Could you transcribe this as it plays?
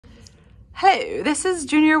Hello, this is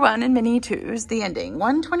JR1 and Mini2's The Ending.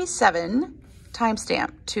 127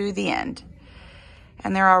 timestamp to the end.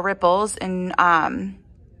 And there are ripples, and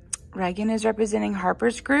Reagan is representing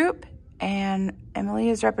Harper's group, and Emily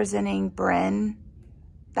is representing Bryn,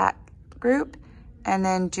 that group, and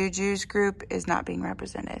then Juju's group is not being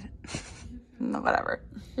represented. Whatever.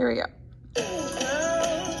 Here we go.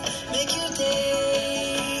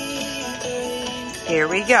 Here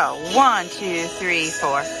we go. 1, 2, 3,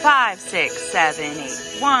 4, 5, 6, 7,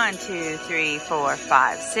 8. 1, 2, 3, 4,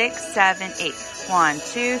 5, 6, 7, 8. 1,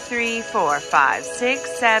 2, 3, 4, 5, 6,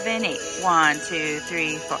 7, 8. 1, 2,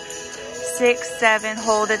 3, 4, 6, 7.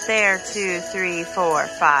 Hold it there. 2, 3, 4,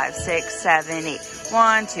 5, 6, 7, 8.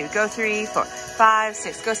 1, 2. Go 3, 4, 5,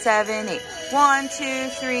 6. Go 7, 8. 1, 2,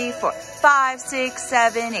 3, 4, 5, 6,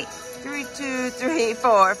 7, 8. 3, 2, 3,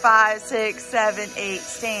 4, 5, 6, 7, 8.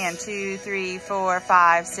 Stand. 2, 3, 4,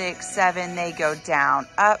 5, 6, 7. They go down,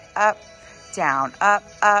 up, up, down, up,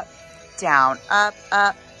 up, down, up,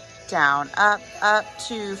 up, down, up, up,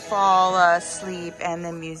 to fall asleep, and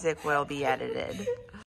the music will be edited.